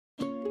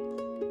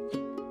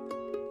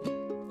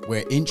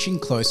we're inching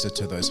closer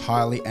to those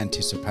highly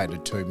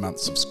anticipated 2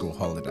 months of school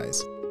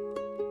holidays.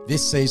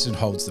 This season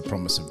holds the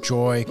promise of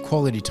joy,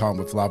 quality time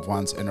with loved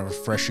ones, and a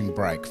refreshing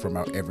break from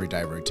our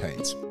everyday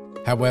routines.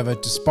 However,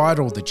 despite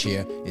all the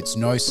cheer, it's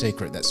no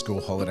secret that school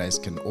holidays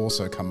can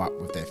also come up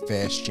with their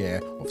fair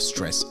share of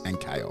stress and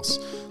chaos.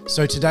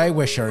 So today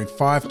we're sharing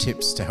 5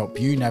 tips to help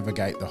you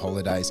navigate the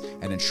holidays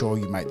and ensure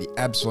you make the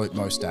absolute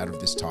most out of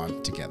this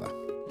time together.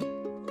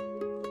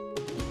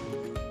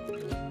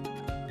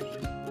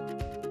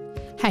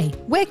 Hey,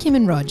 we're Kim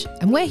and Rog,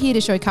 and we're here to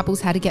show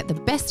couples how to get the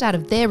best out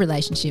of their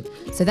relationship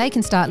so they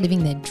can start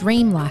living their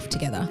dream life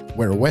together.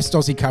 We're a West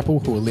Aussie couple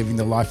who are living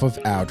the life of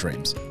our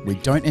dreams. We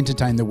don't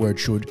entertain the word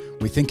should,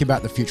 we think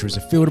about the future as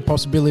a field of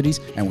possibilities,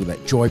 and we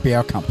let joy be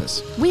our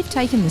compass. We've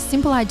taken the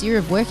simple idea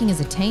of working as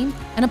a team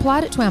and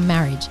applied it to our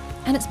marriage,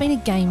 and it's been a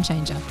game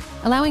changer,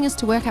 allowing us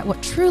to work out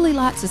what truly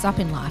lights us up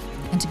in life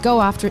and to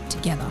go after it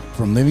together.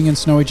 From living in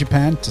snowy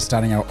Japan to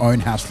starting our own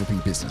house flipping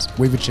business,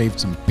 we've achieved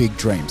some big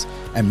dreams.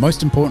 And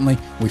most importantly,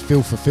 we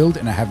feel fulfilled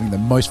and are having the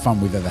most fun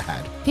we've ever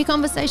had. Hear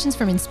conversations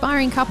from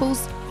inspiring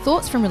couples,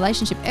 thoughts from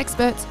relationship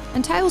experts,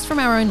 and tales from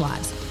our own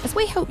lives as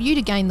we help you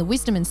to gain the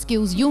wisdom and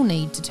skills you'll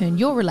need to turn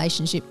your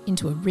relationship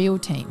into a real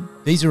team.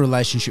 These are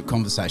relationship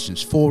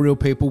conversations for real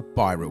people,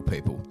 by real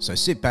people. So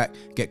sit back,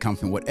 get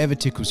comfy in whatever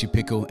tickles your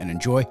pickle, and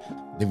enjoy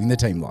living the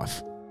team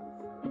life.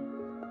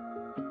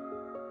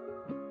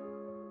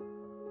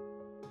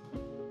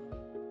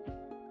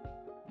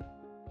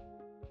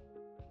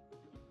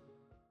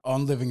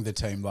 On Living the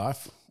Team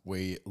Life,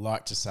 we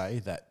like to say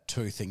that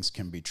 2 things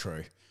can be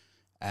true.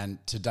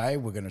 And today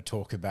we're going to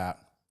talk about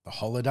the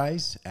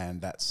holidays, and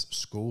that's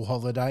school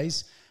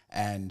holidays.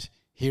 And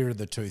here are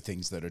the 2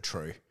 things that are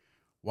true.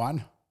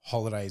 1,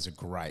 holidays are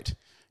great.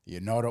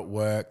 You're not at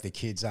work, the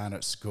kids aren't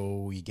at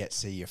school, you get to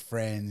see your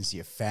friends,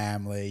 your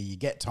family, you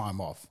get time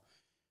off.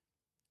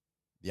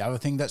 The other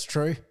thing that's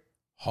true,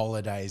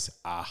 holidays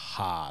are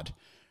hard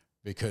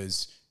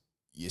because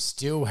you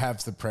still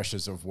have the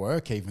pressures of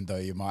work, even though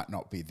you might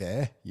not be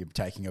there. You're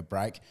taking a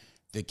break.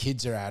 The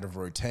kids are out of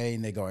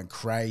routine. They're going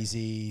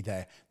crazy.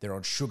 They're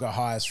on sugar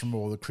highs from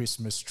all the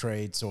Christmas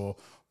treats or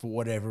for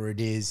whatever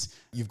it is.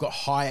 You've got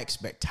high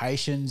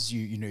expectations.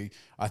 You know,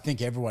 I think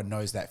everyone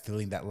knows that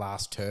feeling, that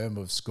last term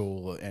of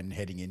school and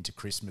heading into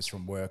Christmas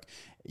from work.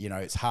 You know,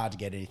 it's hard to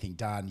get anything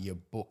done. You're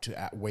booked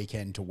at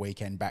weekend to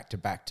weekend, back to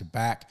back to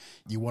back.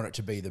 You want it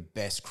to be the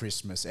best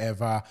Christmas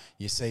ever.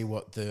 You see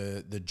what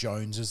the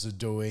Joneses are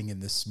doing and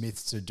the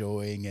Smiths are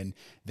doing, and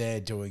they're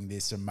doing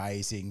this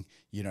amazing,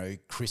 you know,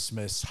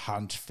 Christmas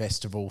hunt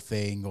festival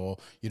thing, or,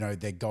 you know,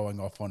 they're going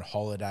off on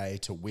holiday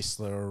to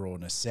Whistler or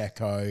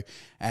Niseko,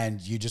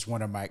 and you just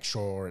want to make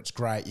sure it's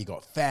great. You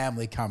got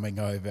family coming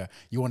over.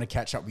 You want to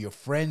catch up with your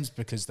friends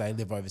because they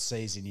live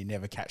overseas and you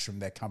never catch them.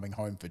 They're coming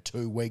home for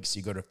 2 weeks.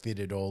 You got to fit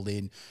it all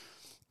in.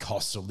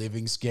 Cost of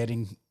living's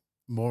getting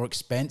more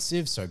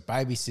expensive, so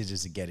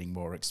babysitters are getting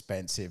more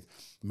expensive.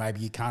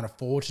 Maybe you can't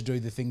afford to do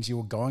the things you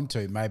were going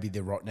to. Maybe the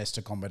Rottnest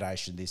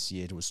accommodation this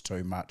year was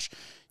too much.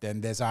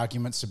 Then there's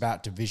arguments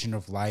about division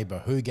of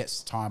labour. Who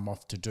gets time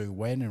off to do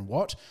when and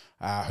what?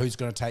 Who's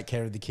going to take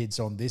care of the kids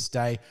on this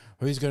day?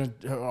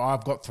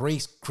 I've got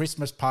 3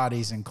 Christmas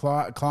parties and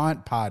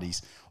client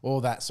parties, all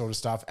that sort of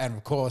stuff. And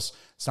of course,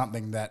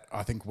 something that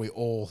I think we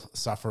all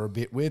suffer a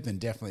bit with, and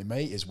definitely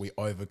me, is we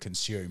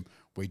overconsume.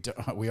 We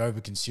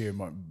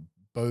overconsume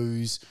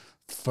booze,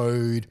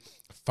 food,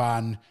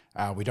 fun.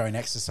 We don't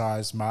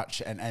exercise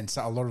much, and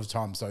so a lot of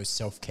times those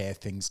self-care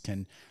things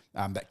can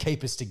that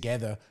keep us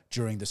together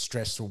during the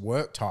stressful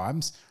work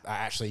times are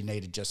actually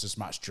needed just as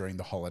much during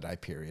the holiday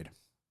period.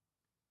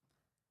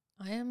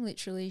 I am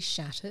literally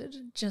shattered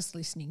just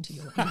listening to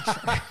your intro.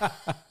 I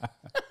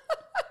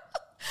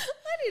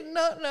did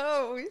not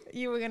know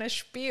you were going to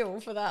spiel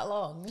for that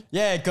long.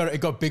 Yeah,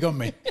 it got big on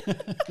me.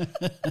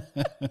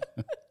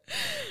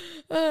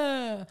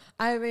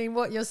 I mean,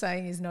 what you're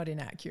saying is not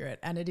inaccurate,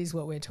 and it is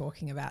what we're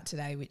talking about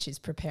today, which is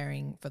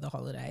preparing for the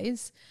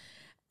holidays.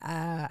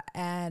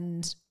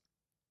 And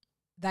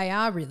they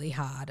are really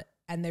hard,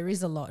 and there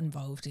is a lot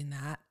involved in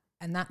that.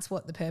 And that's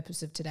what the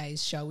purpose of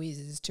today's show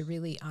is to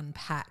really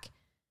unpack,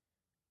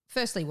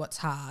 firstly, what's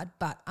hard,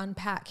 but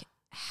unpack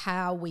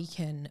how we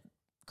can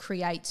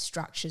create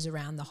structures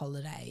around the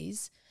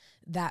holidays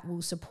that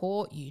will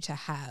support you to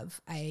have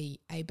a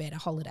better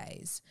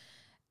holidays.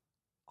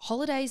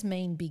 Holidays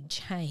mean big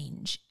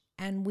change,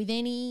 and with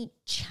any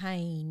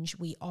change,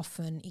 we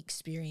often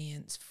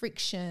experience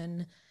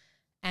friction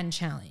and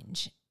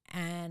challenge.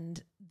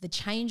 And the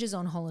changes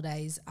on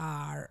holidays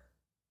are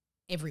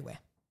everywhere,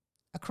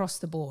 across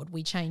the board.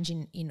 We change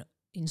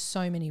in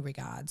so many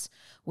regards.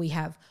 We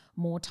have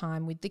more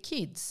time with the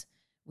kids,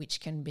 which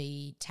can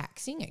be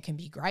taxing. It can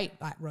be great.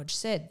 Like Rog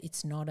said,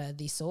 it's not a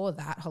this or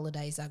that.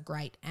 Holidays are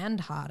great and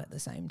hard at the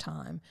same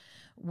time.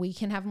 We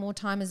can have more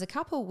time as a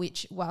couple,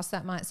 which, whilst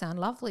that might sound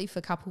lovely for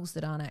couples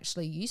that aren't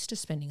actually used to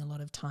spending a lot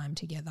of time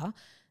together,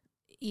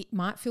 it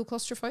might feel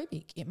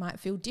claustrophobic. It might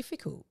feel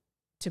difficult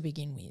to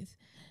begin with.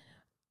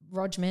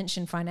 Rog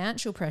mentioned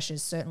financial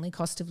pressures. Certainly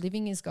cost of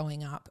living is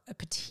going up,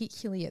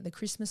 particularly at the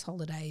Christmas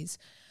holidays,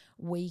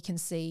 we can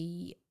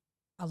see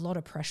a lot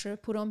of pressure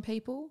put on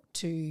people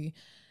to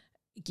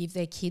give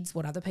their kids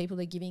what other people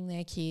are giving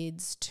their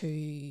kids,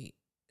 to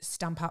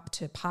stump up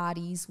to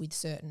parties with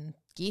certain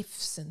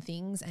gifts and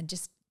things, and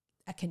just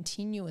a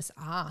continuous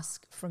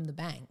ask from the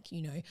bank,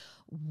 you know,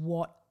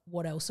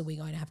 what else are we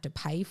going to have to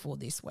pay for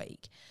this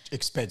week?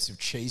 Expensive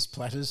cheese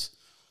platters.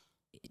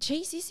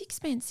 Cheese is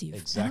expensive.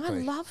 Exactly.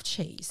 And I love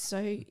cheese.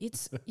 So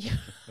it's,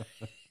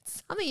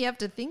 it's something you have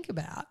to think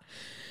about.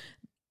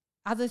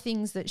 Other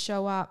things that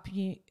show up,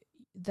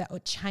 or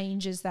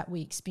changes that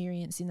we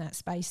experience in that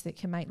space that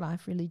can make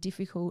life really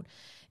difficult.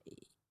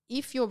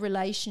 If your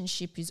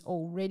relationship is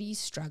already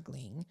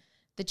struggling,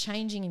 the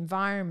changing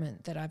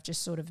environment that I've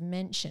just sort of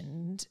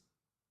mentioned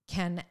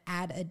can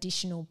add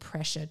additional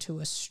pressure to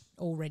a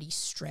already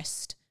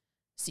stressed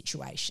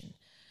situation.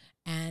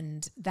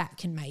 And that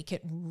can make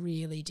it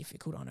really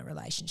difficult on a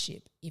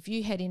relationship. If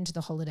you head into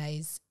the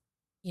holidays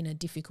in a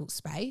difficult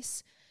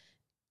space,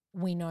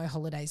 we know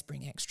holidays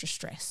bring extra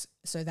stress.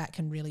 So that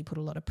can really put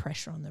a lot of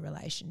pressure on the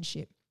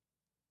relationship.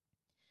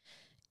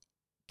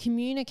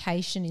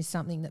 Communication is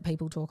something that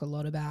people talk a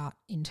lot about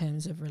in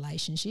terms of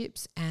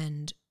relationships,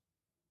 and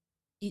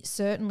it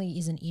certainly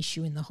is an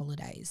issue in the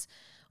holidays.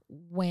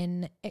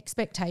 When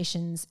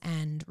expectations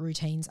and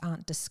routines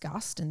aren't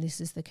discussed, and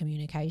this is the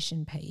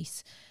communication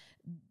piece,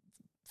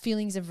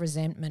 feelings of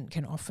resentment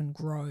can often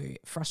grow,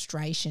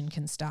 frustration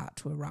can start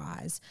to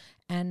arise,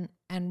 and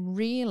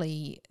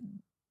really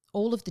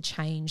all of the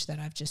change that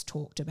I've just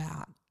talked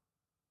about,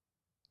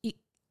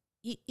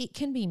 it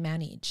can be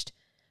managed.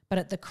 But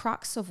at the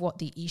crux of what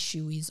the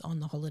issue is on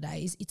the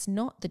holidays, it's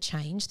not the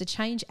change. The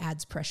change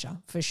adds pressure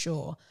for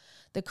sure.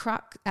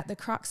 At the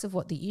crux of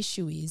what the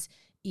issue is,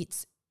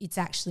 it's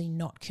actually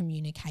not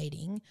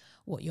communicating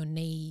what your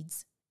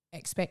needs,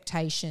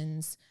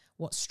 expectations,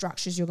 what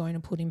structures you're going to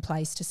put in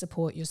place to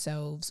support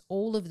yourselves,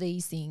 all of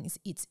these things.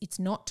 It's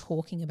not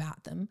talking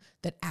about them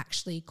that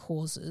actually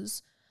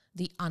causes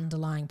the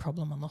underlying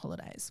problem on the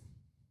holidays.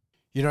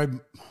 You know,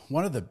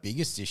 one of the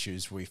biggest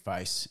issues we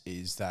face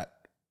is that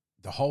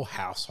the whole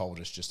household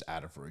is just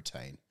out of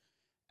routine.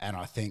 And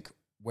I think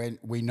when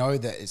we know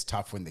that it's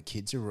tough when the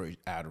kids are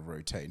out of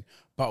routine,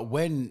 but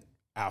when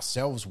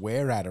ourselves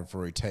we're out of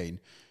routine,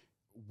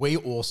 we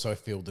also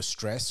feel the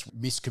stress,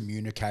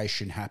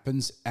 miscommunication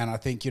happens. And I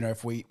think, you know,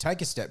 if we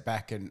take a step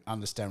back and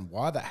understand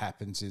why that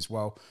happens is,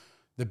 well,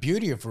 the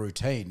beauty of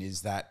routine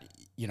is that,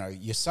 you know,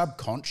 your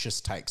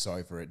subconscious takes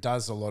over. It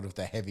does a lot of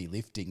the heavy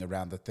lifting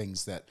around the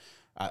things that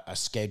are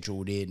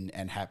scheduled in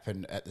and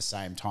happen at the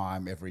same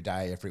time every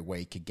day, every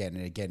week, again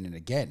and again and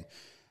again.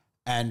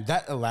 And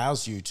that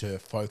allows you to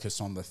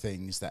focus on the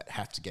things that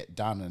have to get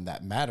done and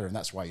that matter. And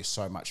that's why you're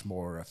so much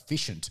more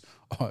efficient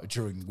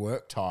during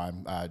work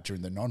time,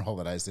 during the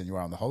non-holidays than you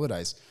are on the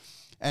holidays.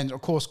 And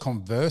of course,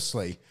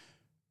 conversely,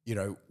 you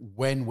know,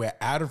 when we're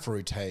out of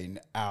routine,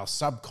 our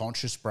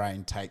subconscious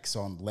brain takes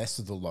on less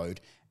of the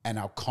load and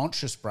our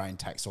conscious brain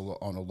takes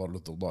on a lot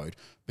of the load,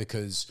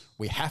 because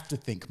we have to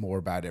think more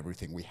about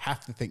everything. We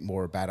have to think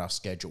more about our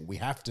schedule. We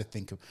have to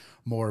think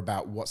more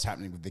about what's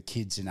happening with the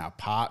kids and our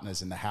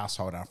partners and the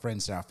household, our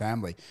friends and our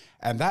family.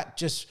 And that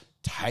just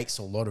takes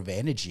a lot of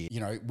energy. You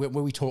know, when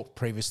we talked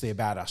previously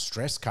about our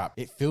stress cup,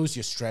 it fills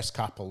your stress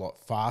cup a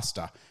lot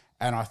faster.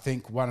 And I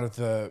think one of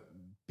the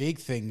big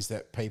things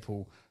that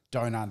people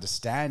don't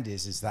understand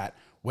is that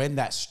when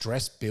that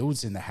stress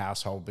builds in the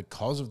household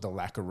because of the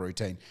lack of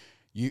routine,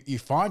 you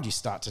find you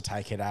start to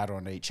take it out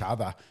on each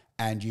other,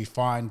 and you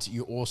find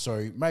you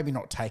also maybe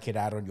not take it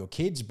out on your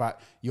kids,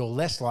 but you're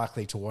less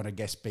likely to want to,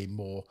 guess, be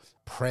more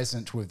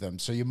present with them.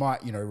 So you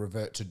might, you know,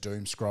 revert to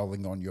doom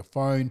scrolling on your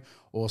phone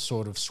or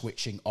sort of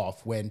switching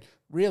off when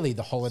really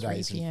the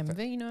holidays 3 p.m.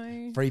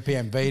 vino. 3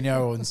 p.m.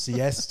 vino and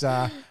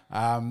siesta.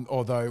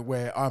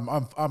 Although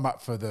I'm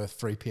up for the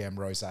 3 p.m.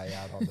 rosé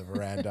out on the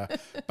veranda.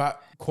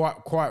 But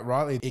quite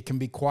rightly, it can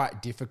be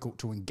quite difficult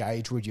to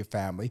engage with your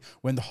family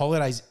when the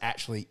holidays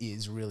actually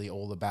is really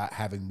all about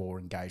having more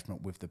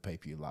engagement with the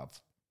people you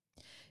love.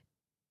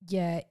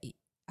 Yeah,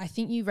 I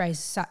think you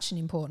raised such an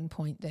important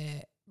point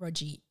there,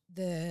 Rogie.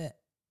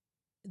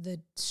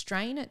 The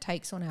strain it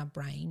takes on our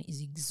brain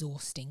is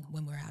exhausting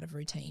when we're out of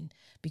routine,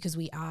 because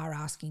we are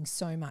asking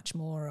so much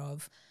more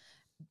of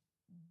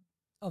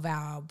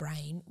our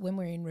brain. When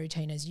we're in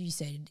routine, as you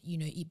said, you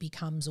know, it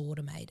becomes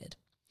automated.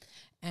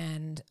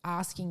 And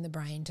asking the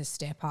brain to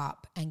step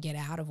up and get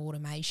out of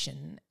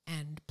automation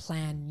and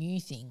plan new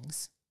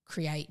things,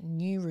 create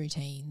new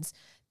routines,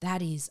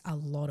 that is a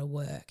lot of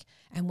work.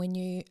 And when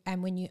you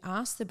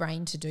ask the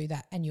brain to do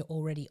that and you're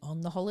already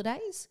on the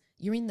holidays,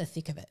 you're in the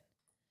thick of it.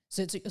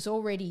 So it's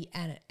already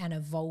an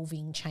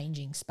evolving,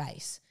 changing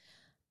space.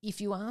 If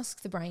you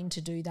ask the brain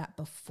to do that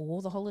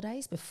before the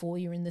holidays, before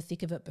you're in the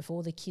thick of it,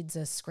 before the kids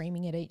are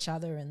screaming at each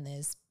other and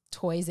there's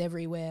toys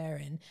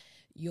everywhere and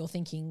you're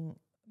thinking,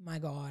 my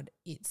God,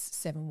 it's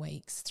 7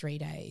 weeks, 3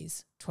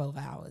 days, 12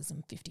 hours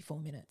and 54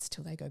 minutes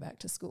till they go back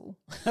to school.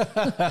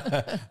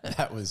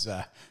 That was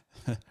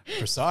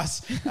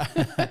precise.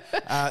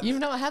 You've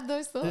not had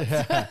those thoughts?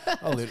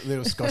 A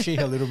little scotchy,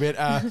 a little bit.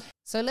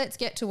 So let's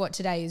get to what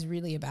today is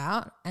really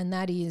about, and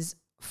that is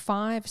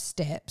 5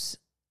 steps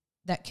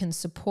that can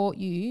support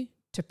you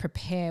to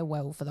prepare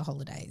well for the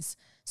holidays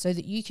so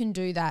that you can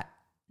do that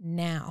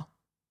now,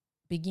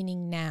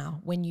 beginning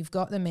now, when you've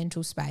got the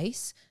mental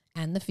space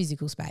and the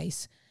physical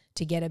space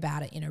to get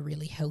about it in a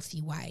really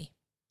healthy way.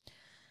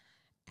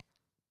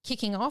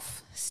 Kicking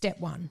off, step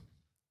 1,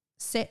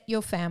 set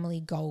your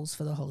family goals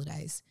for the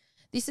holidays.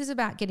 This is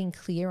about getting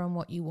clear on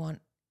what you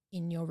want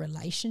in your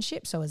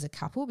relationship, so as a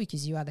couple,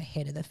 because you are the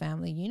head of the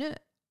family unit,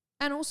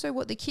 and also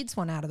what the kids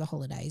want out of the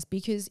holidays,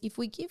 because if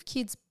we give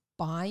kids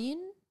buy-in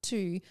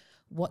to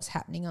what's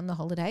happening on the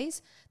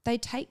holidays, they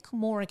take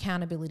more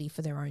accountability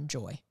for their own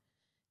joy.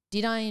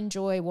 Did I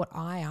enjoy what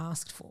I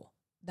asked for?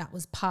 That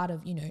was part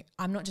of,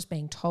 I'm not just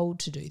being told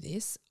to do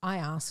this, I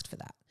asked for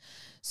that.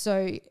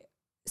 So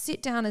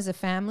sit down as a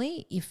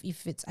family,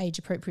 if it's age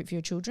appropriate for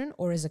your children,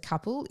 or as a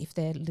couple, if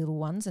they're little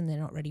ones and they're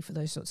not ready for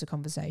those sorts of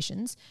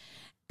conversations,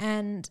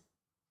 and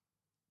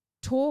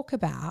talk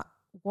about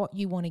what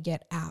you want to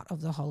get out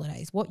of the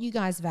holidays, what you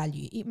guys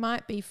value. It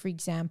might be, for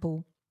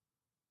example,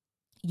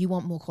 you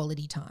want more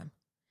quality time.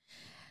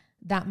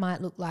 That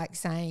might look like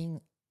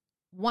saying,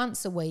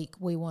 once a week,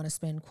 we want to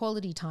spend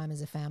quality time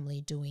as a family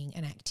doing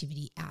an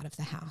activity out of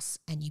the house,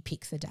 and you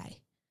pick the day.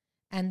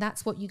 And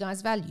that's what you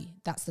guys value.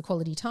 That's the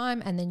quality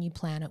time, and then you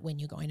plan it when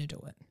you're going to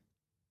do it.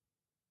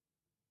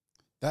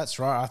 That's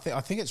right.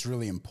 I think it's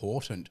really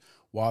important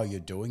while you're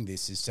doing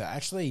this is to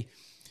actually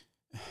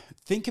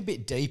think a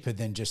bit deeper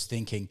than just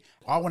thinking,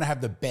 I want to have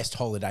the best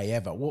holiday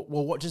ever.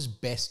 Well, what does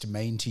best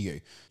mean to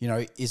you?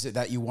 Is it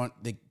that you want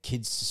the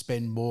kids to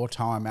spend more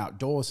time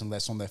outdoors and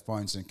less on their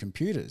phones and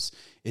computers?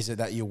 Is it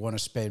that you want to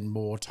spend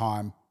more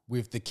time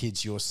with the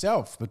kids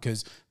yourself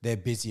because they're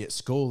busy at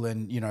school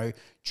and,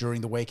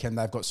 during the weekend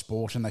they've got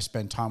sport and they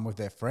spend time with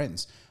their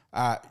friends?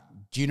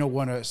 Do you not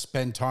want to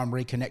spend time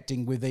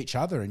reconnecting with each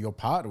other and your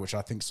partner, which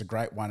I think is a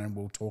great one, and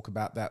we'll talk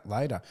about that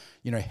later.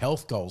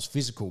 Health goals,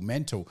 physical,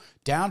 mental,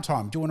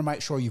 downtime. Do you want to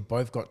make sure you've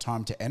both got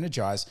time to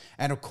energize?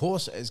 And of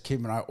course, as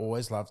Kim and I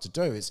always love to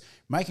do, is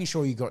making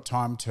sure you've got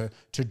time to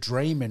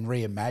dream and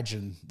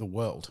reimagine the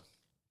world.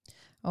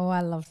 Oh,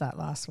 I love that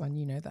last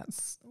one.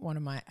 That's one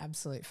of my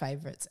absolute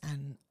favorites.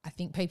 And I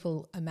think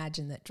people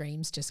imagine that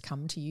dreams just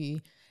come to you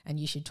and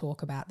you should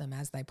talk about them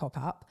as they pop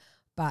up.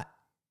 But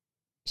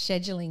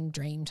scheduling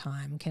dream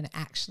time can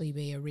actually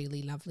be a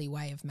really lovely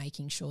way of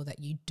making sure that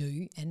you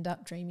do end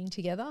up dreaming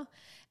together.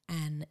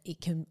 And it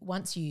can,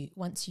 once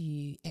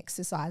you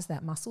exercise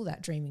that muscle,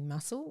 that dreaming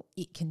muscle,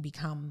 it can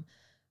become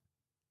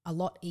a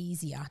lot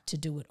easier to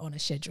do it on a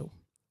schedule.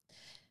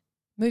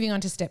 Moving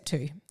on to step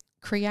 2,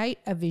 create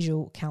a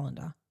visual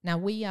calendar. Now,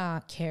 we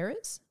are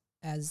carers,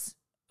 as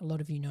a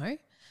lot of you know.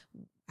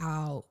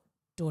 Our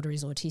daughter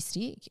is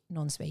autistic,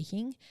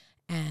 non-speaking,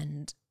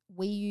 and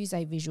we use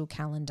a visual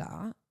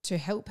calendar to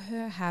help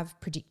her have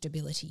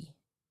predictability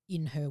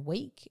in her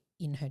week,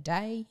 in her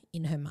day,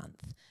 in her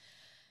month.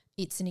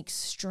 It's an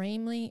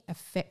extremely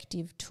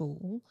effective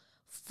tool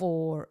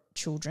for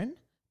children,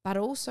 but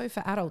also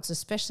for adults,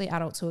 especially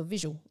adults who are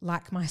visual,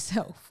 like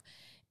myself.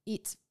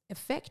 It's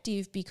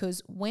effective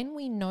because when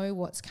we know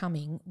what's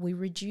coming, we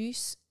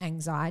reduce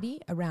anxiety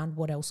around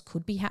what else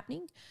could be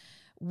happening.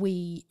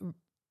 We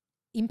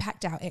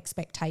impact our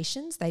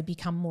expectations. They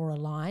become more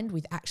aligned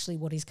with actually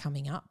what is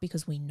coming up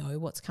because we know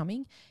what's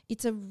coming.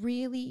 It's a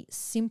really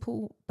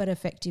simple but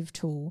effective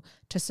tool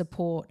to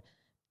support,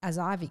 as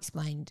I've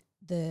explained,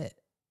 the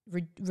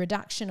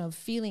reduction of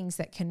feelings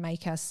that can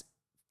make us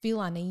feel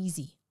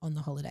uneasy on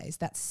the holidays,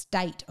 that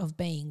state of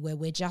being where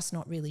we're just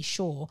not really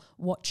sure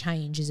what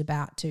change is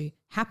about to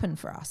happen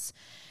for us.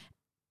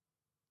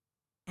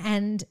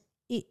 And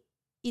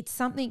it's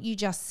something you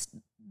just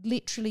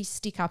literally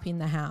stick up in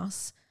the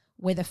house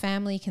where the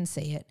family can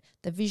see it,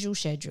 the visual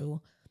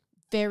schedule,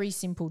 very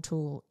simple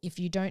tool. If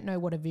you don't know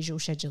what a visual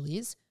schedule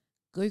is,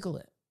 Google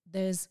it.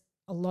 There's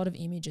a lot of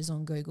images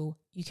on Google.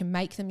 You can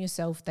make them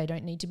yourself. They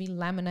don't need to be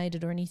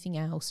laminated or anything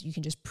else. You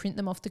can just print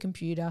them off the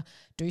computer,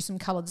 do some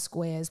colored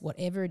squares,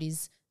 whatever it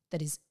is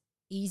that is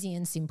easy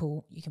and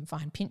simple. You can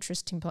find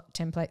Pinterest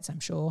templates, I'm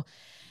sure,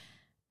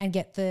 and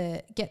get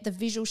the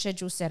visual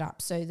schedule set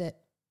up so that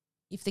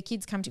if the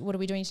kids come to, what are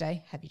we doing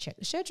today? Have you checked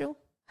the schedule?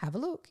 Have a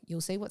look.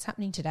 You'll see what's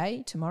happening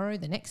today, tomorrow,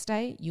 the next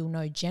day. You'll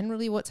know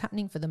generally what's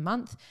happening for the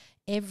month.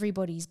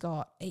 Everybody's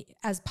got,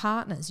 as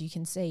partners, you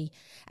can see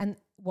and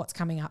what's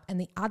coming up. And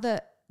the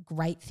other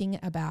great thing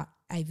about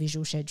a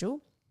visual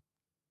schedule,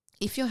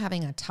 if you're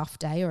having a tough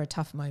day or a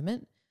tough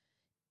moment,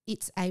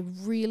 it's a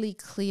really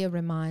clear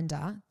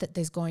reminder that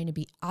there's going to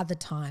be other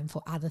time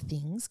for other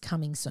things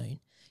coming soon.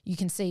 You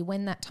can see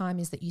when that time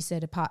is that you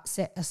set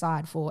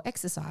aside for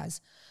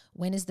exercise.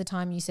 When is the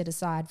time you set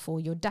aside for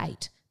your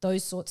date?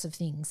 Those sorts of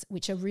things,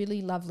 which are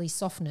really lovely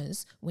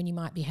softeners when you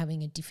might be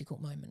having a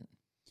difficult moment.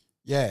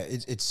 Yeah,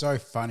 it's so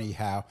funny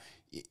how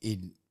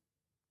in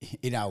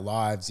our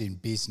lives, in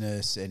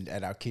business and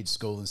at our kids'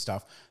 school and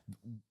stuff,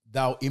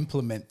 they'll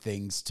implement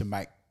things to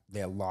make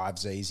their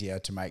lives easier,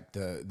 to make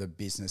the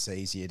business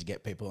easier, to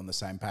get people on the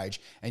same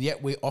page. And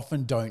yet we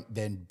often don't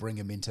then bring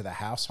them into the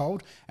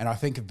household. And I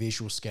think a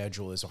visual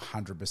schedule is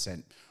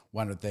 100%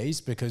 one of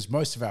these, because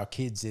most of our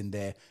kids in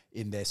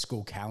their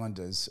school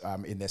calendars,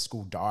 in their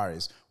school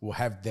diaries, will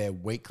have their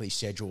weekly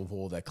schedule of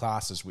all their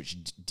classes, which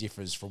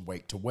differs from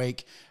week to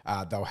week.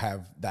 They'll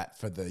have that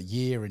for the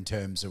year in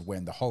terms of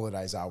when the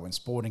holidays are, when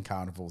sporting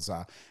carnivals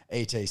are,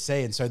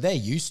 etc. And so they're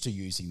used to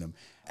using them.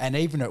 And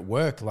even at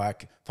work,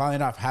 like, funnily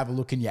enough, have a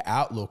look in your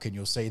Outlook and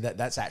you'll see that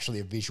that's actually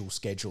a visual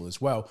schedule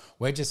as well.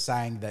 We're just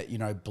saying that,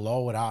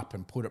 blow it up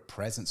and put it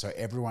present so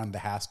everyone in the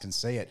house can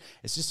see it.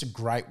 It's just a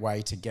great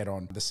way to get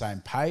on the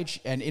same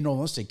page. And in all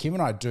honesty, Kim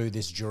and I do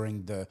this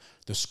during the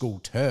school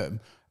term,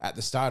 at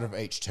the start of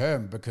each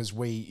term, because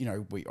we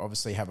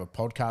obviously have a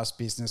podcast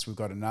business. We've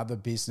got another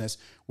business.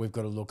 We've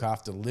got to look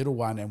after the little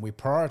one, and we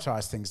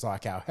prioritize things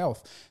like our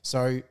health.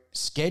 So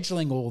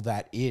scheduling all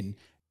that in,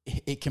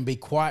 it can be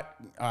quite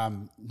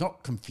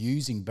not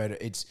confusing,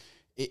 but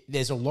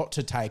there's a lot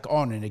to take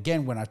on. And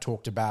again, when I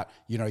talked about,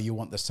 you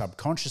want the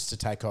subconscious to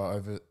take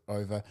over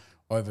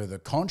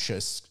the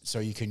conscious, so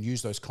you can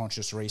use those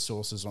conscious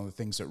resources on the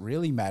things that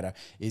really matter,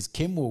 is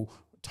Kim will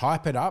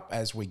type it up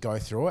as we go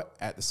through it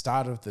at the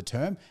start of the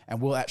term, and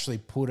we'll actually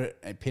put it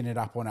and pin it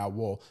up on our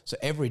wall. So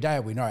every day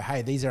we know,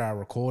 hey, these are our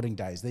recording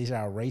days. These are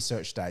our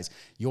research days.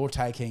 You're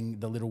taking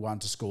the little one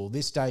to school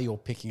this day. You're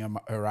picking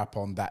her up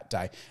on that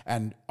day.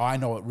 And I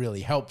know it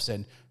really helps.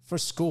 And for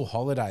school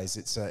holidays,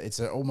 it's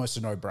almost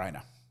a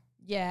no-brainer.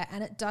 Yeah,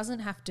 and it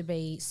doesn't have to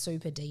be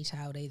super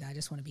detailed either. I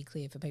just want to be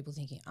clear for people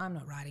thinking, I'm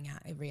not writing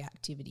out every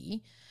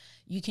activity.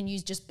 You can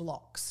use just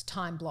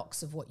time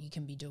blocks of what you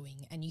can be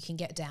doing, and you can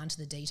get down to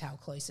the detail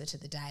closer to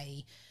the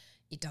day.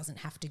 It doesn't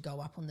have to go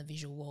up on the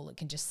visual wall. It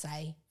can just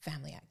say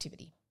family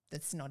activity.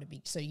 That's not a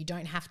big, so you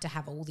don't have to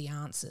have all the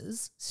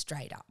answers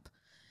straight up.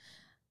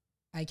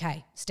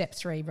 Okay, step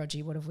 3,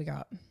 Rogie, what have we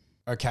got?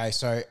 Okay,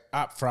 so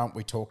up front,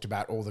 we talked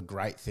about all the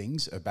great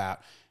things about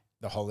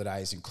the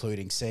holidays,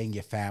 including seeing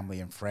your family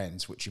and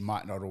friends, which you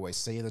might not always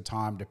see at the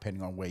time,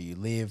 depending on where you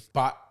live.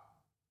 But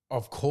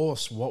of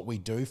course, what we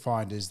do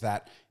find is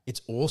that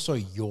it's also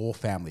your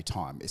family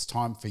time. It's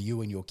time for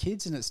you and your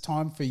kids, and it's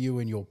time for you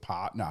and your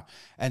partner.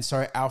 And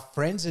so our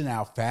friends and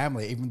our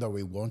family, even though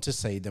we want to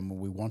see them or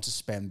we want to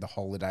spend the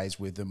holidays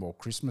with them or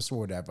Christmas or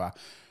whatever,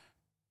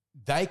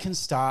 they can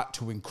start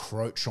to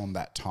encroach on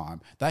that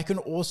time. They can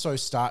also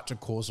start to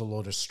cause a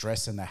lot of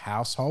stress in the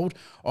household.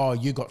 Oh,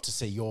 you got to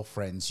see your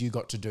friends. You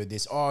got to do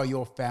this. Oh,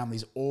 your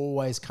family's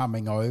always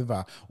coming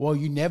over. Well,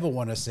 you never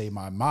want to see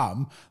my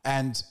mum.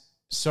 And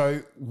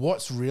so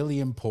what's really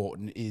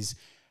important is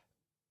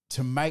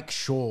to make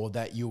sure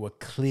that you are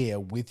clear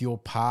with your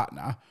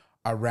partner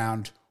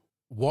around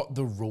what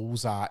the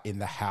rules are in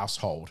the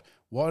household.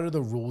 What are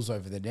the rules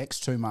over the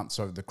next 2 months,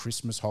 over the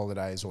Christmas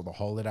holidays or the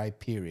holiday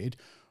period,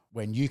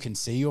 when you can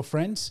see your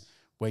friends,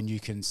 when you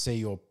can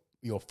see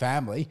your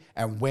family,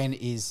 and when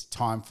is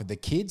time for the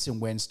kids and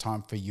when's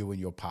time for you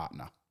and your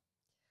partner?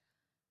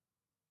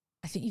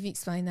 I think you've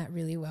explained that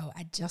really well.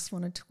 I just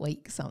want to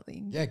tweak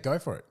something. Yeah, go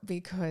for it.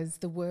 Because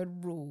the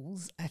word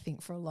rules, I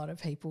think for a lot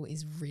of people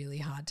is really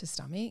hard to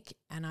stomach.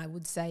 And I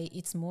would say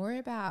it's more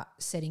about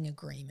setting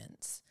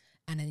agreements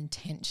and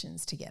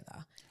intentions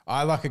together.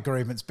 I like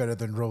agreements better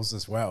than rules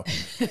as well.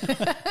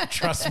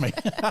 Trust me.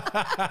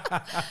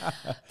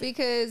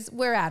 Because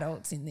we're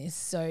adults in this.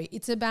 So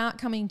it's about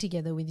coming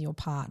together with your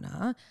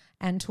partner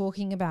and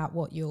talking about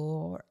what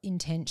your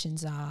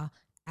intentions are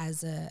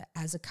as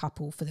a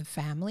couple for the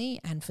family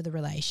and for the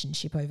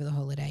relationship over the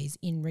holidays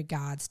in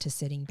regards to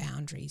setting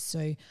boundaries.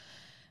 So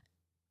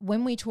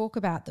when we talk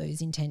about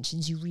those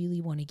intentions, you really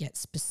want to get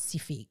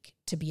specific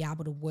to be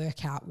able to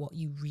work out what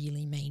you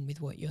really mean with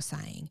what you're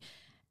saying.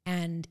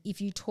 And if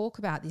you talk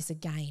about this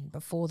again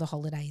before the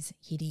holidays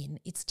hit in,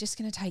 it's just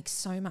going to take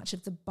so much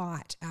of the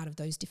bite out of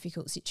those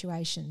difficult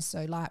situations.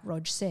 So like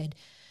Rog said,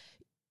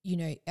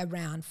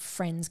 around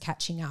friends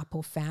catching up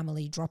or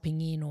family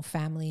dropping in or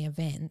family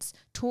events,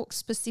 talk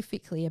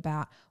specifically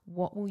about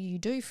what will you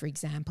do, for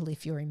example,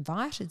 if you're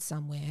invited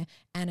somewhere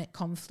and it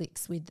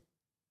conflicts with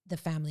the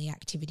family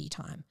activity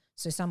time.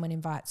 So someone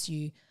invites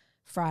you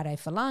Friday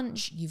for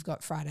lunch, you've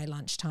got Friday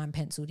lunchtime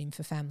penciled in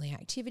for family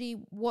activity.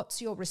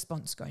 What's your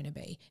response going to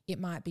be? It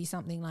might be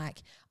something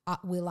like,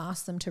 we'll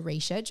ask them to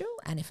reschedule,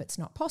 and if it's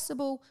not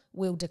possible,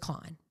 we'll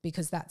decline,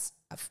 because that's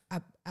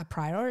a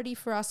priority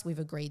for us. We've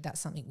agreed that's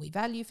something we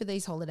value for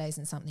these holidays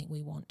and something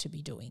we want to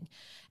be doing.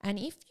 And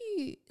if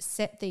you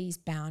set these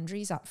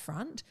boundaries up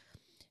front,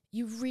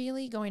 you're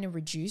really going to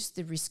reduce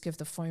the risk of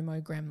the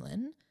FOMO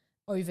gremlin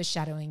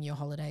overshadowing your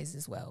holidays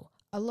as well.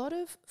 A lot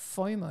of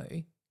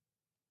FOMO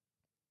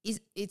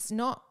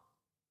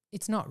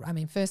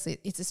firstly,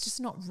 it's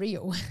just not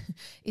real.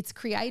 It's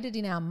created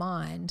in our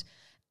mind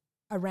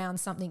around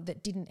something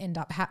that didn't end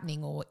up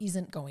happening or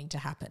isn't going to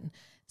happen.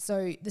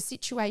 So the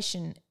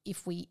situation,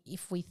 if we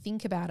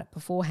think about it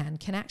beforehand,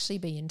 can actually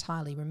be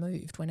entirely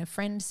removed. When a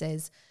friend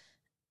says,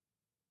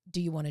 do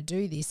you want to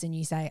do this? And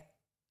you say,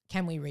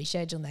 can we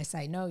reschedule? And they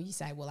say no. You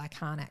say, well, I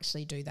can't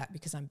actually do that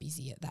because I'm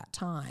busy at that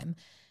time.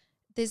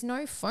 There's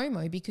no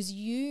FOMO because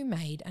you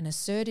made an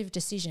assertive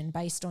decision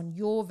based on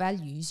your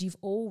values you've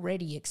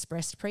already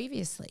expressed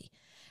previously.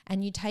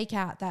 And you take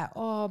out that,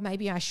 oh,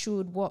 maybe I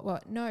should,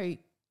 what. No,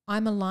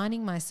 I'm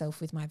aligning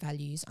myself with my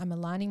values. I'm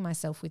aligning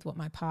myself with what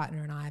my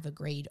partner and I have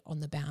agreed on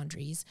the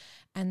boundaries,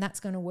 and that's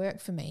going to work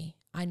for me.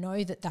 I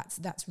know that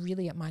that's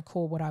really at my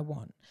core what I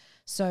want.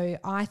 So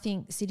I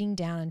think sitting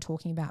down and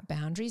talking about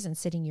boundaries and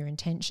setting your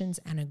intentions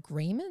and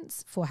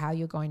agreements for how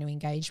you're going to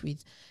engage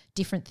with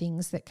different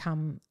things that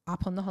come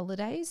up on the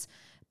holidays,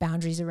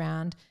 boundaries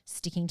around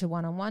sticking to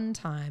one-on-one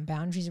time,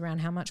 boundaries around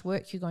how much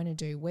work you're going to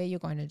do, where you're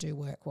going to do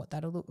work, what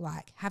that'll look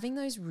like. Having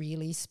those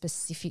really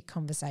specific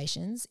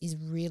conversations is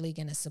really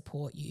going to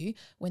support you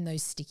when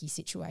those sticky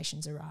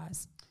situations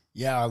arise.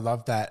 Yeah, I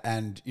love that.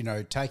 And,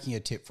 taking a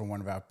tip from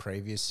one of our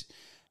previous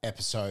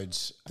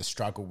episodes, The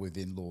Struggle with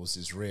In-Laws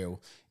is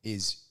Real,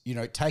 is,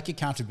 take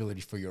accountability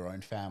for your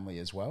own family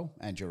as well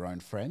and your own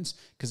friends.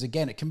 Because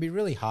again, it can be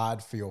really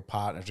hard for your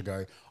partner to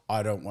go,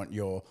 I don't want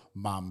your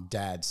mum,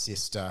 dad,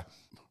 sister,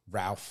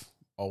 Ralph,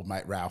 old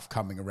mate Ralph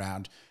coming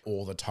around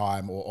all the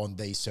time or on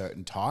these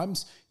certain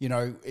times.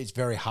 It's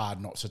very hard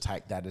not to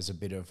take that as a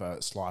bit of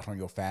a slight on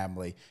your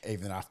family.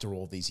 Even after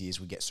all these years,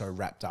 we get so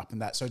wrapped up in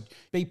that. So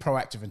be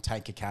proactive and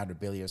take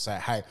accountability and say,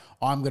 hey,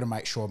 I'm going to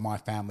make sure my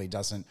family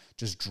doesn't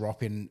just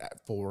drop in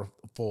at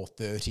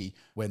 4:30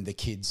 when the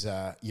kids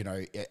are,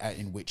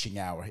 in witching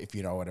hour, if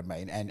you know what I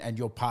mean. And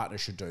your partner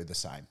should do the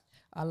same.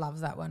 I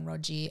love that one,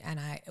 Roger. And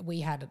we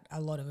had a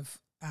lot of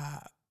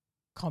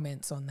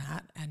comments on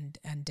that and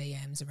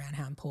DMs around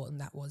how important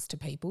that was to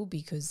people,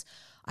 because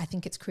I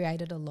think it's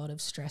created a lot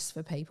of stress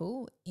for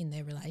people in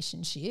their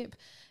relationship,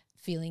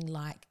 feeling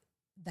like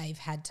they've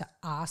had to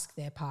ask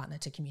their partner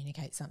to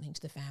communicate something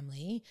to the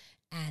family,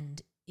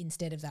 and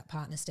instead of that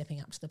partner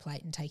stepping up to the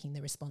plate and taking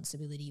the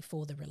responsibility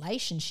for the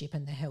relationship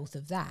and the health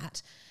of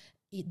that,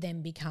 it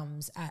then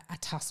becomes a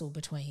tussle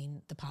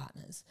between the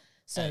partners.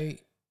 So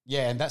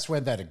yeah, and that's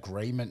where that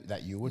agreement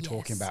that you were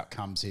talking about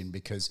comes in,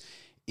 because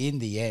in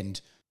the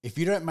end, if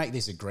you don't make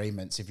these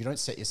agreements, if you don't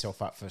set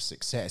yourself up for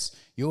success,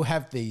 you'll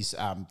have these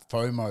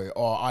FOMO,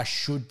 I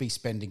should be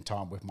spending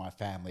time with my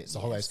family. It's the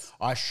holidays.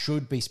 I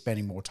should be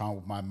spending more time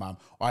with my mum.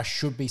 I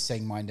should be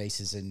seeing my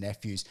nieces and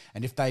nephews.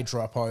 And if they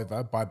drop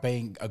over by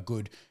being a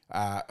good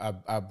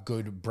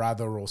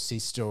brother or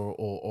sister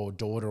or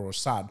daughter or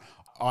son,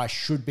 I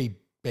should be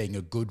being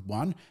a good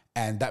one,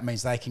 and that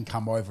means they can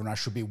come over and I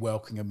should be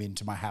welcoming them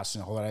into my house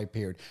in the holiday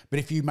period. But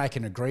if you make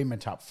an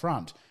agreement up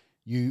front,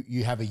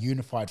 you have a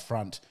unified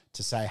front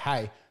to say,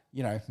 hey,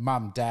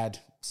 mum, dad,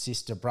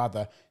 sister,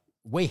 brother,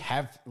 we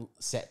have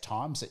set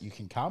times that you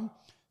can come.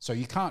 So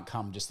you can't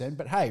come just then,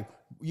 but hey,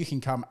 you can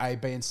come A,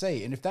 B, and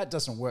C. And if that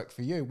doesn't work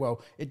for you,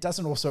 well, it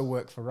doesn't also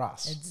work for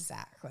us.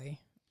 Exactly.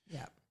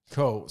 Yeah.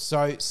 Cool.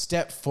 So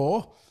step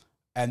 4,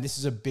 and this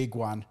is a big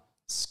one,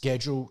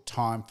 schedule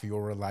time for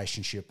your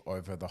relationship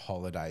over the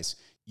holidays.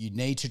 You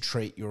need to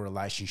treat your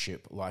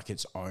relationship like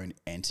its own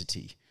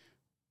entity.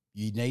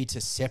 You need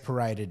to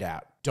separate it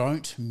out.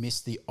 Don't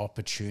miss the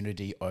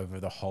opportunity over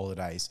the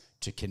holidays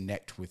to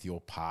connect with your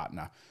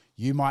partner.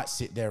 You might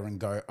sit there and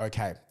go,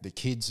 okay, the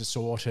kids are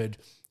sorted.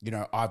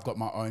 I've got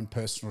my own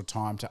personal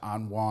time to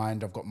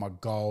unwind. I've got my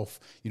golf.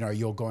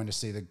 You're going to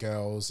see the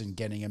girls and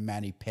getting a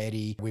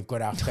mani-pedi. We've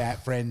got our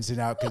fat friends,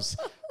 because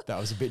that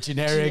was a bit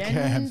generic.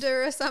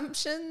 Gender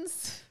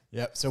assumptions.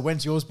 Yep. So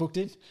when's yours booked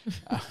in?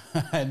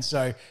 And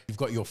so you've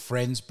got your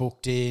friends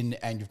booked in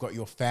and you've got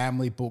your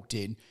family booked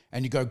in,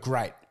 and you go,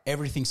 great,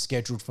 everything's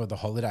scheduled for the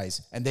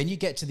holidays. And then you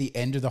get to the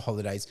end of the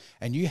holidays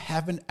and you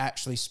haven't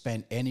actually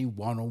spent any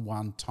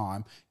one-on-one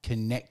time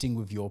connecting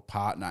with your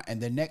partner.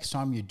 And the next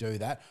time you do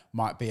that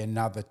might be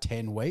another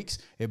 10 weeks.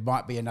 It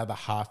might be another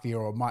half year,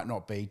 or it might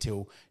not be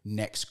till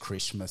next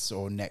Christmas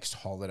or next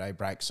holiday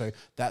break. So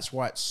that's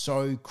why it's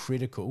so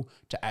critical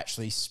to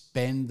actually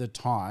spend the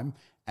time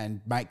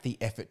and make the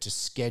effort to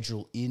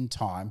schedule in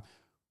time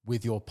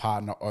with your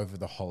partner over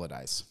the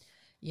holidays.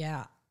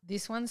 Yeah,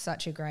 this one's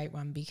such a great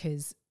one,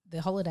 because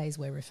the holidays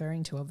we're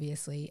referring to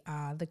obviously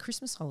are the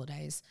Christmas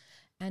holidays,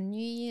 and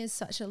New Year's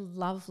such a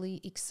lovely,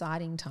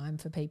 exciting time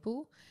for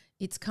people.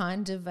 It's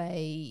kind of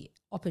a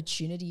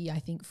opportunity, I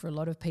think, for a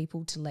lot of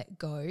people to let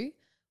go,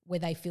 where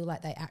they feel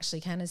like they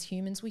actually can. As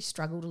humans, we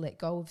struggle to let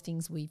go of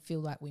things we feel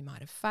like we might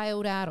have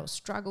failed at or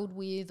struggled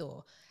with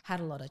or had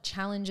a lot of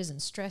challenges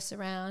and stress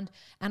around.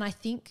 And I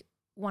think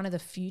one of the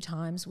few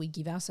times we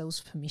give ourselves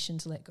permission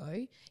to let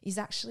go is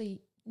actually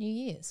New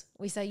Year's.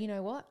 We say, you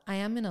know what, I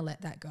am going to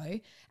let that go,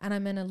 and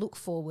I'm going to look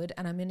forward,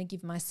 and I'm going to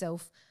give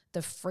myself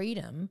the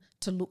freedom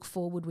to look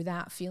forward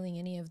without feeling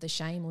any of the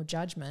shame or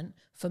judgment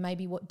for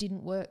maybe what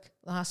didn't work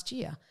last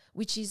year,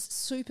 which is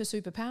super,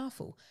 super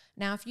powerful.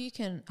 Now, if you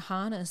can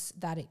harness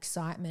that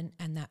excitement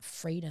and that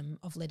freedom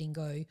of letting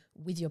go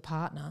with your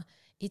partner,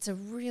 it's a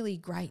really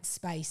great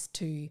space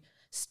to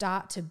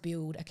start to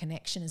build a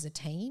connection as a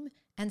team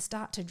and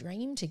start to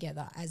dream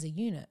together as a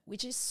unit,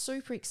 which is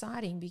super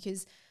exciting,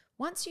 because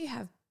once you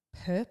have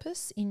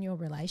purpose in your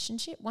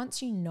relationship,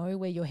 once you know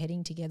where you're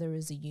heading together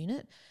as a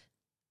unit,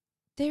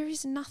 there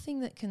is nothing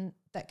that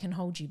can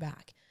hold you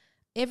back.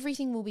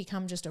 Everything will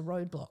become just a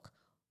roadblock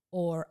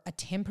or a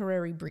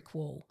temporary brick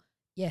wall.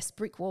 Yes,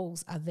 brick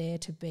walls are there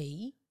to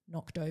be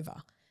knocked over.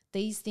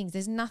 these things,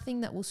 there's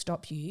nothing that will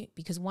stop you,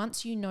 because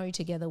once you know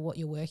together what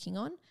you're working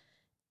on,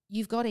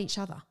 you've got each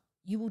other.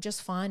 You will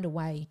just find a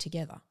way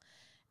together.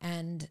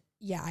 And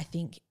yeah, I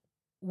think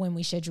when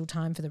we schedule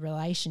time for the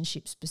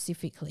relationship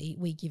specifically,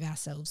 we give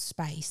ourselves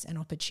space and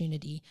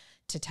opportunity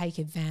to take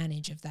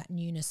advantage of that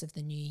newness of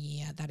the new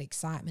year, that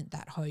excitement,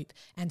 that hope,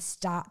 and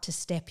start to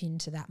step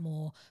into that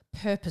more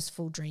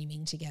purposeful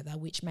dreaming together,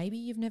 which maybe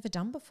you've never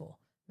done before.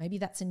 Maybe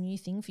that's a new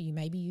thing for you.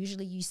 Maybe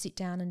usually you sit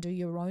down and do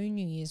your own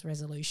New Year's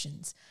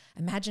resolutions.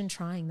 Imagine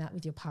trying that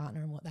with your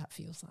partner and what that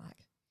feels like.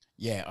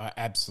 Yeah, I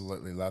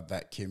absolutely love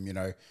that, Kim. You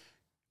know,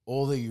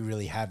 all that you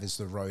really have is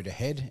the road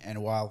ahead.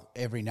 And while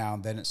every now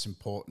and then it's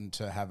important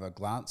to have a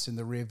glance in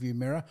the rearview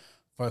mirror,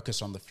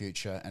 focus on the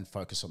future and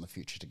focus on the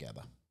future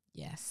together.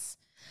 Yes.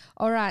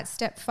 All right,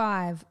 step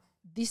 5.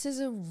 This is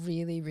a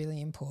really,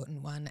 really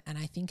important one. And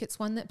I think it's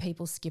one that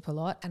people skip a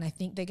lot. And I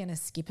think they're going to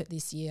skip it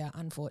this year,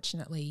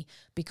 unfortunately,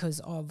 because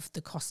of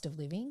the cost of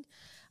living.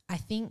 I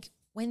think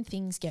when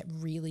things get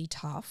really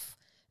tough,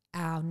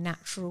 our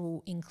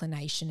natural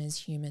inclination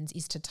as humans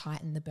is to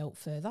tighten the belt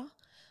further.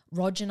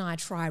 Rog and I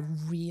try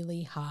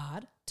really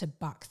hard to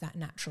buck that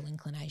natural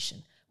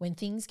inclination. When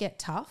things get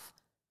tough,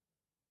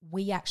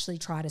 we actually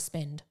try to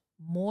spend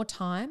more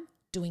time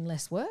doing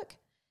less work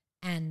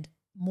and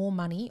more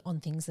money on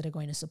things that are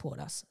going to support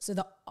us. So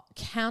the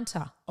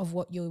counter of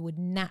what you would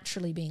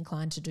naturally be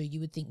inclined to do,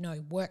 you would think,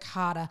 no, work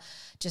harder,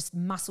 just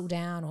muscle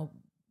down, or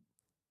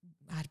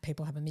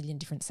people have a million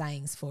different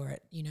sayings for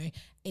it, you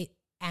know,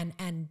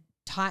 and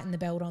tighten the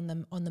belt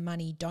on the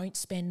money, don't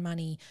spend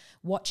money,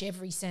 watch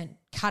every cent,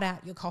 cut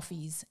out your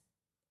coffees.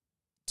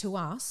 To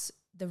us,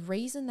 the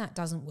reason that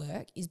doesn't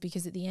work is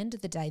because at the end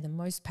of the day, the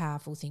most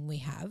powerful thing we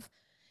have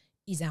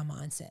is our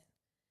mindset.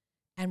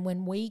 And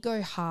when we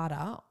go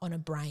harder on a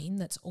brain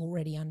that's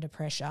already under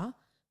pressure,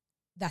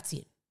 that's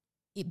it.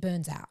 It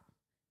burns out.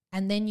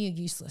 And then you're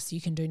useless.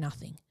 You can do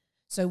nothing.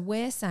 So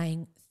we're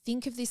saying,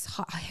 think of this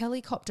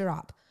helicopter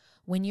up.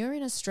 When you're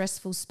in a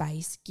stressful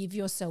space, give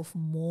yourself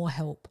more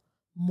help,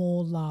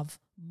 more love,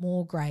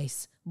 more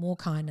grace, more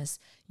kindness.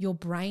 Your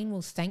brain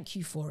will thank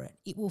you for it.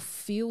 It will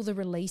feel the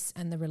release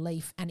and the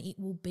relief, and it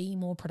will be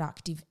more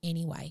productive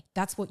anyway.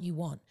 That's what you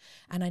want.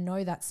 And I know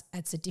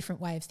it's a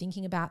different way of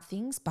thinking about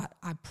things, but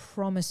I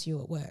promise you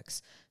it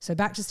works. So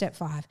back to step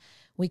 5,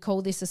 we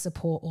call this a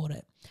support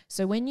audit.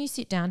 So when you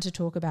sit down to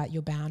talk about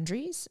your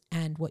boundaries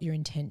and what your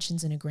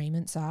intentions and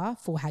agreements are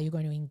for how you're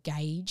going to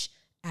engage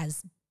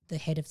as the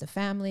head of the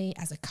family,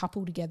 as a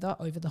couple together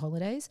over the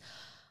holidays,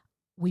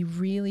 we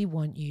really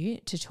want you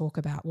to talk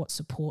about what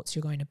supports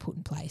you're going to put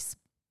in place.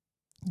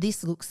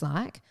 This looks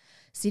like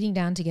sitting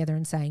down together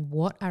and saying,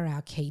 what are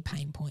our key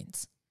pain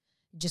points?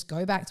 Just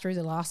go back through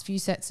the last few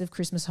sets of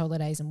Christmas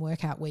holidays and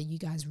work out where you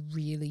guys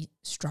really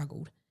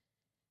struggled.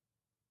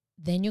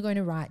 Then you're going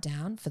to write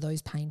down for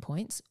those pain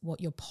points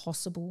what your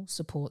possible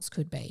supports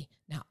could be.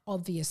 Now,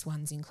 obvious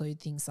ones include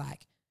things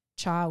like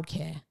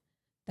childcare.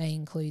 They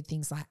include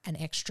things like an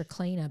extra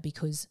cleaner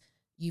because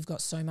you've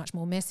got so much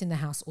more mess in the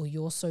house, or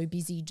you're so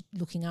busy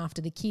looking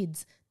after the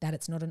kids that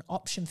it's not an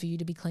option for you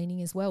to be cleaning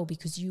as well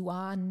because you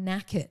are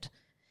knackered.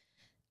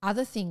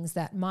 Other things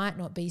that might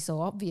not be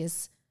so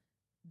obvious,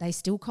 they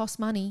still cost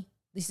money.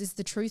 This is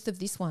the truth of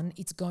this one.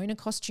 It's going to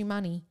cost you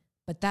money,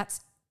 but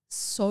that's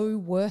so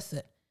worth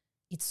it.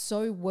 It's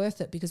so worth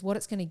it because what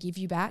it's going to give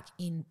you back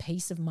in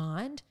peace of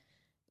mind,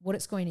 what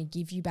it's going to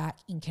give you back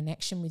in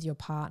connection with your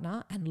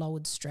partner and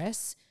lowered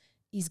stress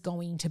is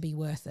going to be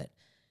worth it.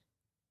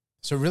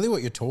 So really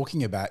what you're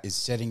talking about is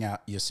setting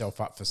out yourself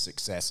up for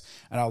success.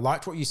 And I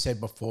liked what you said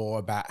before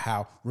about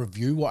how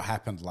review what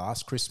happened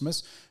last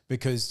Christmas,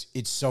 because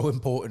it's so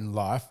important in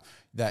life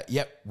that,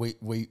 we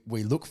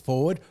look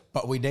forward,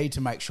 but we need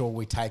to make sure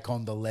we take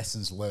on the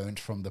lessons learned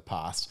from the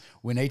past.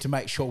 We need to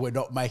make sure we're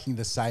not making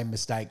the same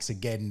mistakes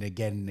again and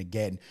again and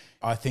again.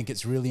 I think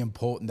it's really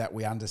important that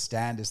we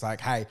understand it's like,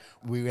 hey,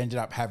 we ended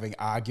up having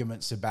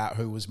arguments about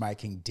who was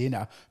making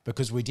dinner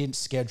because we didn't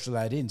schedule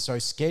that in. So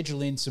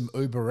schedule in some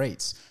Uber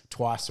Eats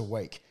twice a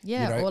week.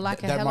 Yeah, or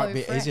like a Hello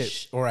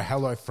Fresh. Or a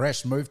Hello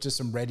Fresh. Move to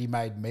some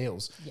ready-made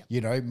meals.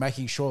 Yep.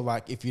 Making sure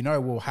like if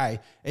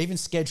even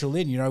schedule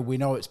in, we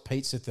know it's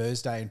Pizza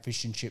Thursday and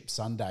Fish and Chips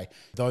Sunday,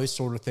 those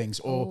sort of things.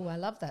 Oh, I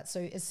love that.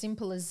 So as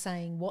simple as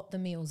saying what the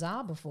meals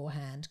are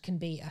beforehand can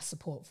be a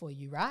support for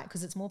you, right?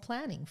 Because it's more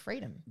planning,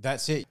 freedom.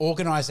 That's it.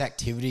 Organize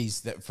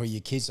activities that for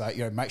your kids, like,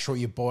 make sure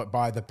you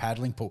buy the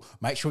paddling pool.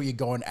 Make sure you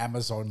go on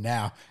Amazon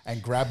now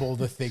and grab all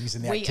the things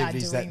and the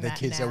activities that the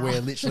kids are. We're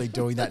literally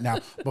doing that now.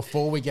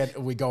 Before we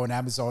go on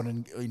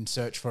Amazon and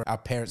search for our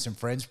parents and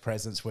friends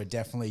presents, we're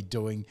definitely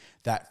doing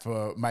that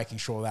for making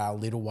sure that our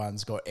little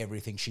one's got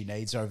everything she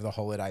needs over the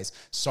holidays.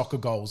 Soccer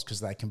goals because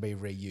they can be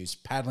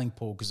reused. Paddling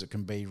pool because it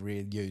can be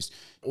reused.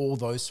 All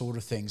those sort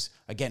of things.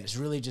 Again, it's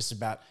really just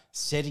about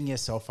setting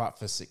yourself up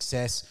for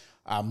success.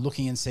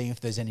 looking and seeing if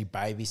there's any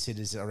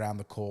babysitters around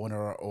the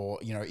corner or,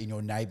 you know, in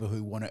your neighbourhood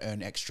who want to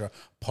earn extra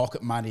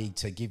pocket money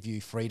to give you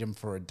freedom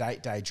for a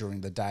date day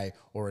during the day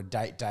or a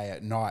date day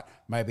at night,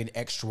 maybe an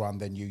extra one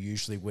than you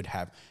usually would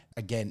have.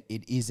 Again,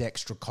 it is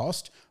extra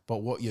cost, but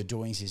what you're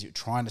doing is you're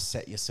trying to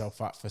set yourself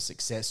up for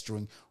success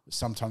during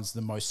sometimes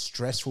the most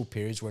stressful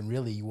periods when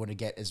really you want to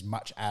get as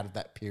much out of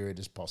that period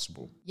as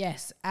possible.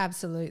 Yes,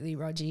 absolutely,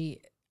 Rogie.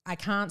 I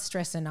can't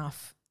stress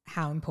enough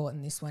how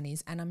important this one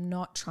is, and I'm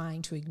not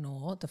trying to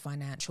ignore the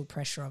financial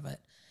pressure of it.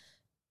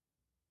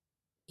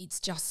 It's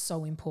just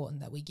so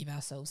important that we give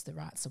ourselves the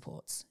right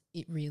supports.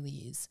 It really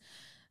is.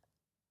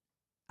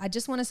 I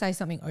just want to say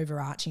something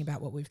overarching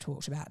about what we've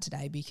talked about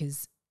today,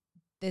 because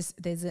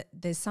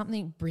there's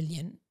something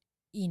brilliant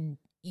in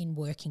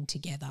working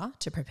together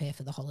to prepare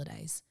for the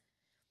holidays.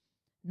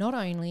 Not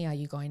only are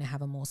you going to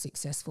have a more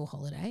successful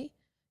holiday,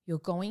 you're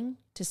going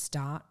to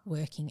start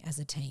working as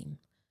a team.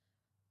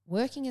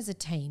 Working as a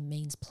team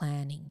means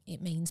planning,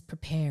 it means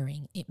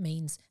preparing, it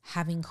means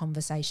having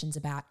conversations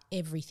about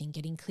everything,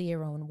 getting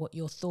clear on what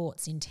your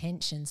thoughts,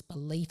 intentions,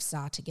 beliefs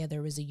are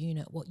together as a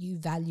unit, what you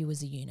value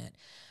as a unit.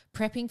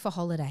 Prepping for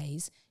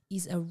holidays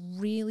is a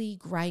really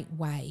great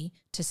way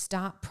to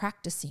start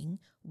practicing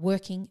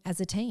working as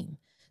a team.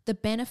 The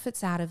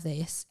benefits out of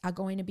this are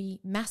going to be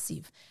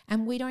massive,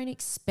 and we don't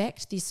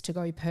expect this to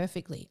go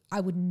perfectly. I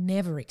would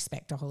never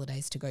expect our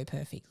holidays to go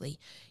perfectly.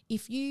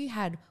 If you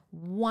had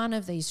one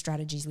of these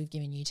strategies we've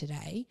given you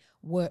today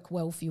work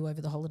well for you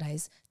over the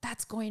holidays,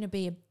 that's going to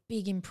be a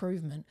big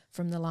improvement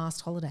from the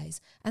last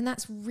holidays. And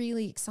that's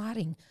really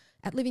exciting.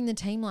 At Living the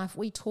Team Life,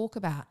 we talk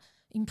about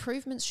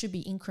improvements should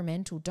be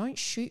incremental. Don't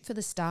shoot for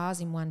the stars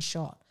in one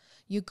shot.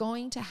 You're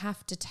going to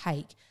have to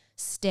take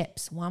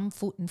steps, one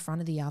foot in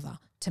front of the other,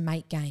 to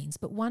make gains.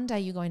 But one day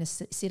you're going to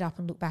sit up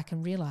and look back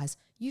and realize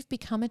you've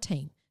become a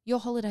team. Your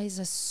holidays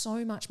are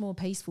so much more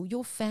peaceful.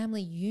 Your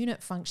family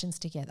unit functions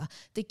together.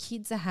 The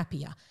kids are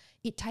happier.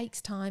 It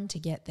takes time to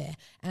get there.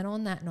 And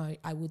on that note,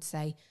 I would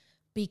say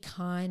be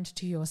kind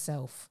to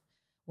yourself.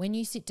 When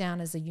you sit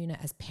down as a unit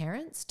as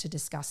parents to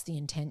discuss the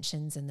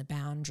intentions and the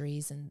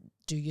boundaries and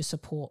do your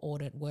support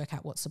audit, work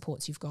out what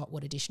supports you've got,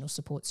 what additional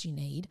supports you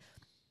need,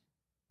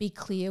 be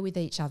clear with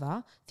each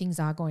other. Things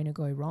are going to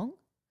go wrong.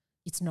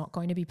 It's not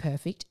going to be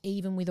perfect,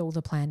 even with all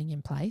the planning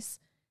in place.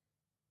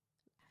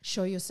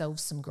 Show yourself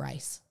some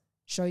grace.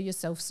 Show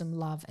yourself some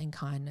love and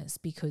kindness,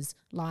 because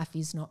life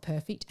is not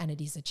perfect and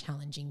it is a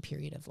challenging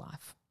period of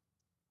life.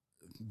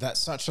 That's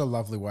such a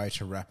lovely way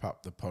to wrap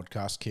up the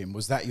podcast, Kim.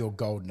 Was that your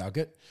gold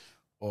nugget,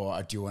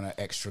 or do you want an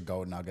extra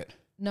gold nugget?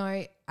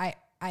 No,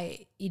 it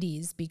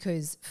is,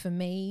 because for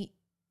me,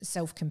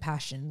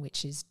 self-compassion,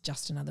 which is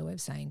just another way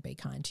of saying be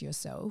kind to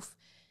yourself,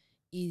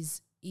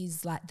 is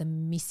like the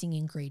missing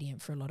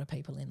ingredient for a lot of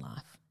people in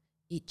life.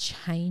 It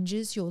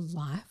changes your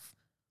life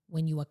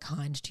when you are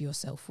kind to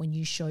yourself, when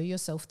you show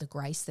yourself the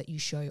grace that you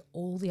show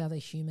all the other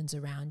humans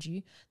around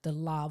you, the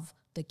love,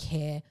 the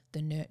care,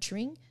 the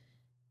nurturing.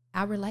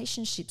 Our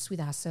relationships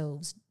with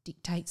ourselves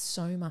dictate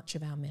so much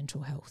of our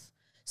mental health.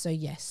 So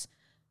yes,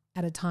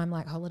 at a time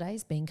like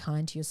holidays, being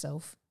kind to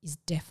yourself is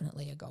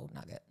definitely a gold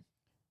nugget.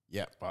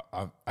 Yeah,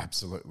 I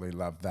absolutely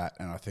love that.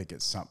 And I think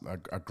it's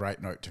a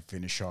great note to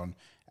finish on.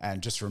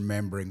 And just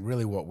remembering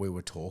really what we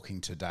were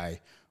talking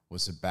today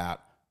was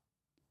about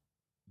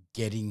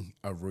getting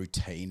a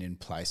routine in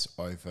place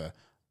over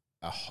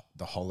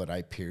the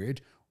holiday period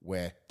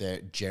where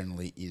there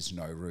generally is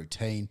no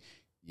routine.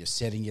 You're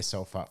setting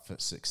yourself up for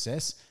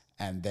success,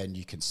 and then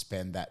you can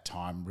spend that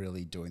time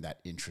really doing that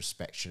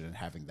introspection and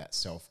having that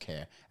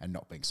self-care and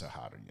not being so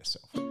hard on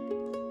yourself.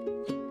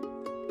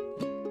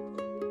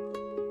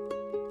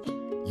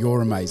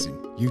 You're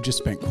amazing. You've just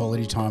spent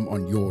quality time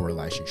on your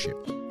relationship.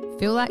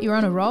 Feel like you're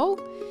on a roll?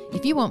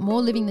 If you want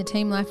more Living the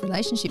Team Life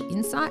relationship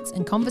insights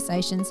and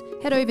conversations,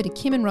 head over to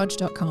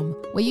kimandrog.com,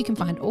 where you can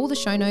find all the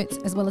show notes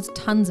as well as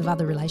tons of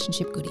other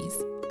relationship goodies.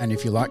 And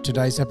if you liked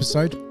today's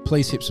episode,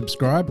 please hit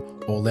subscribe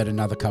or let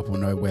another couple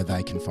know where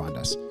they can find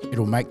us.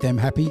 It'll make them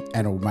happy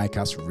and it'll make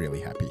us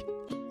really happy.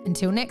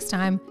 Until next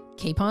time,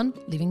 keep on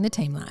living the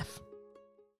team life.